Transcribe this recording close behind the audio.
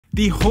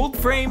The hold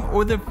frame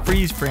or the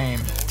freeze frame.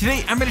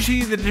 Today I'm going to show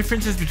you the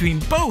differences between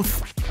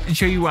both and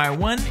show you why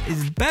one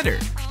is better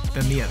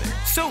than the other.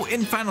 So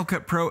in Final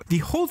Cut Pro, the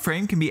hold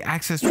frame can be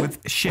accessed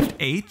with Shift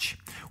H,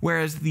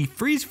 whereas the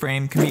freeze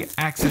frame can be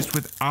accessed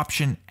with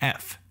Option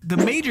F. The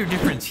major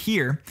difference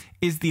here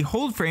is the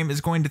hold frame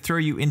is going to throw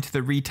you into the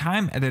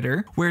retime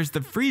editor, whereas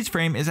the freeze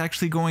frame is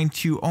actually going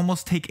to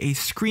almost take a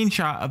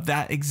screenshot of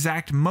that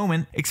exact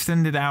moment,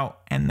 extend it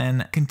out, and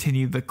then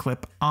continue the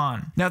clip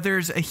on. Now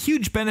there's a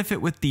huge benefit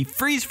with the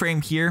freeze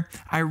frame here.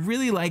 I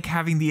really like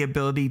having the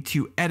ability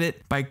to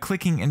edit by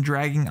clicking and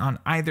dragging on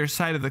either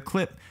side of the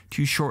clip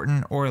to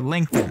shorten or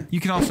lengthen.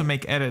 You can also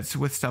make edits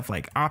with stuff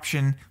like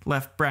Option,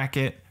 left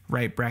bracket,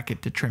 right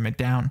bracket to trim it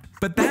down.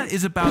 But that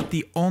is about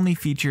the only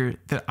feature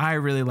that I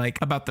really like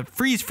about the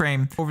freeze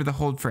frame over the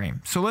hold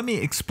frame. So let me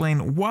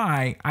explain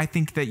why I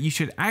think that you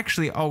should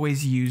actually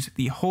always use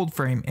the hold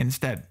frame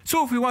instead.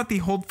 So if we want the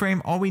hold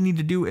frame, all we need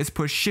to do is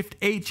push Shift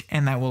H,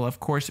 and that will of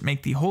course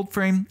make the hold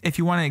frame. If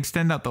you want to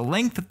extend out the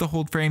length of the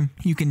hold frame,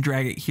 you can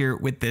drag it here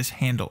with this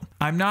handle.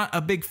 I'm not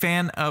a big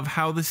fan of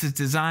how this is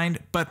designed,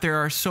 but there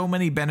are so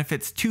many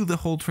benefits to the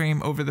hold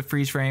frame over the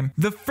freeze frame.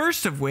 The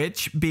first of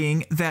which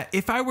being that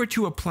if I were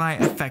to apply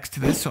effects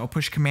to this, so I'll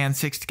push Command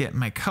 6 to get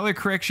my color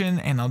correction,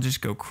 and I'll just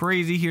go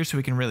crazy here so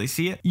we can really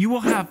see it. You will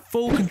have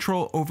full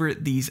control over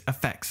these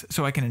effects.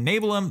 So I can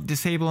enable them,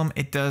 disable them,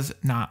 it does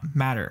not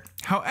matter.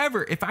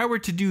 However, if I were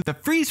to do the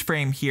freeze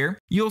frame here,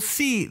 you'll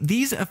see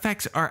these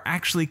effects are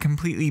actually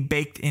completely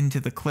baked into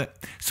the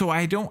clip. So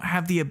I don't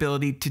have the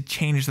ability to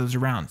change those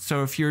around.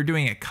 So if you're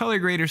doing a color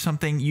grade or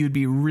something, you'd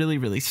be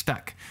really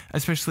stuck,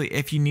 especially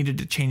if you needed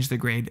to change the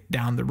grade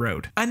down the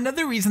road.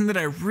 Another reason that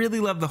I really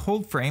love the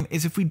hold frame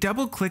is if we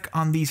double click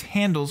on these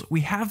handles,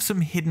 we have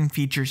some hidden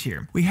features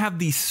here. We have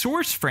the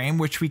source frame,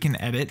 which we can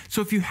edit.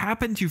 So if you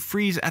happen to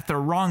freeze at the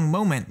wrong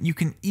moment, you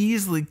can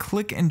easily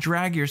click and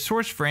drag your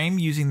source frame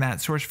using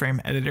that source frame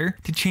editor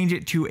to change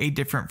it to a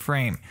different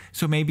frame.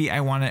 So maybe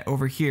I want it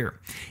over here.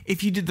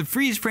 If you did the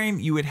freeze frame,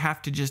 you would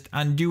have to just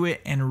undo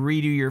it and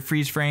redo your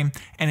freeze frame.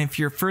 And if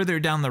you're further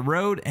down the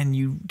road and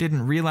you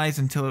didn't realize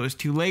until it was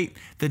too late,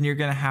 then you're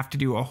gonna have to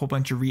do a whole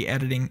bunch of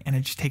re-editing, and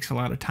it just takes a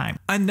lot of time.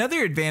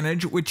 Another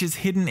advantage, which is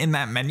hidden in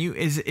that menu,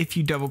 is if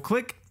you double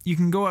click, you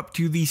can go up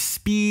to the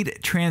speed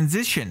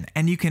transition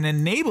and you can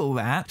enable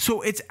that.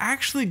 So it's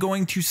actually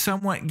going to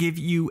somewhat give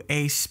you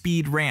a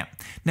speed ramp.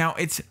 Now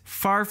it's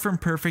far from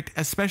perfect,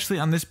 especially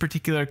on this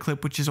particular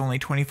clip, which is only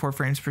 24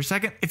 frames per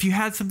second. If you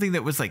had something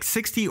that was like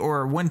 60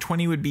 or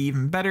 120 would be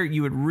even better.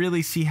 You would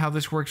really see how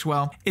this works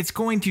well. It's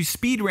going to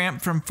speed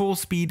ramp from full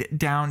speed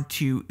down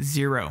to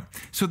 0.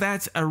 So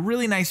that's a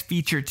really nice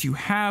feature to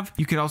have.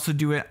 You could also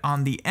do it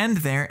on the end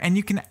there, and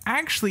you can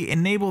actually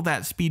enable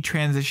that speed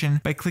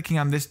transition by clicking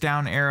on this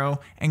down arrow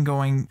and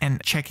going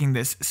and checking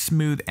this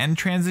smooth end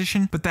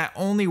transition, but that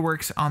only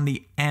works on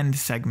the end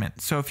segment.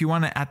 So if you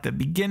want it at the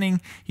beginning,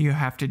 you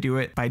have to do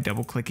it by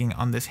double clicking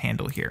on this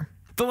handle here.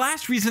 The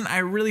last reason I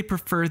really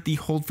prefer the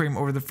hold frame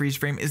over the freeze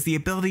frame is the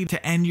ability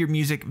to end your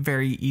music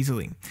very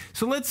easily.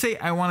 So let's say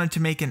I wanted to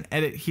make an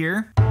edit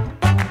here.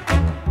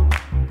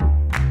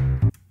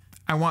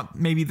 I want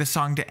maybe the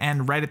song to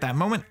end right at that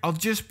moment. I'll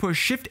just push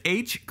Shift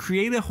H,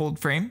 create a hold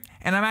frame,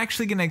 and I'm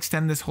actually gonna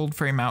extend this hold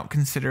frame out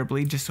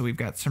considerably just so we've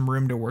got some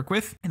room to work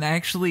with. And I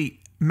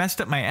actually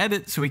messed up my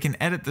edit, so we can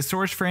edit the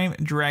source frame,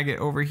 drag it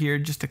over here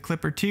just a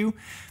clip or two.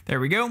 There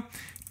we go.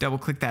 Double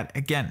click that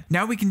again.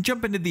 Now we can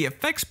jump into the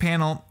effects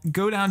panel,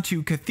 go down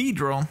to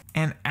Cathedral,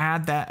 and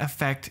add that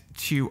effect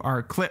to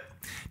our clip.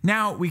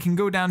 Now we can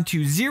go down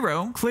to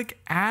 0, click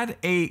add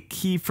a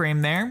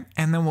keyframe there,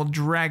 and then we'll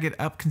drag it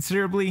up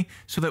considerably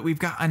so that we've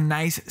got a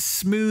nice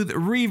smooth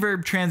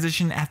reverb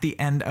transition at the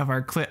end of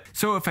our clip.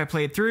 So if I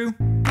play it through,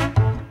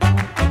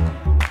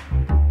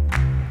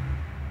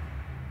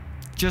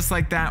 just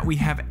like that, we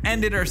have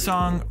ended our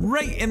song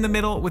right in the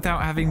middle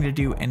without having to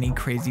do any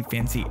crazy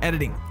fancy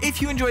editing. If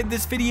you enjoyed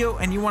this video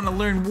and you want to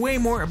learn way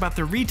more about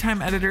the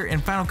retime editor in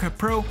Final Cut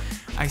Pro,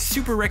 I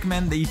super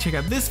recommend that you check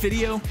out this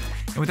video.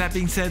 And with that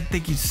being said,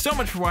 thank you so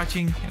much for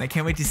watching, and I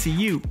can't wait to see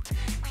you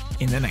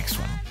in the next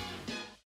one.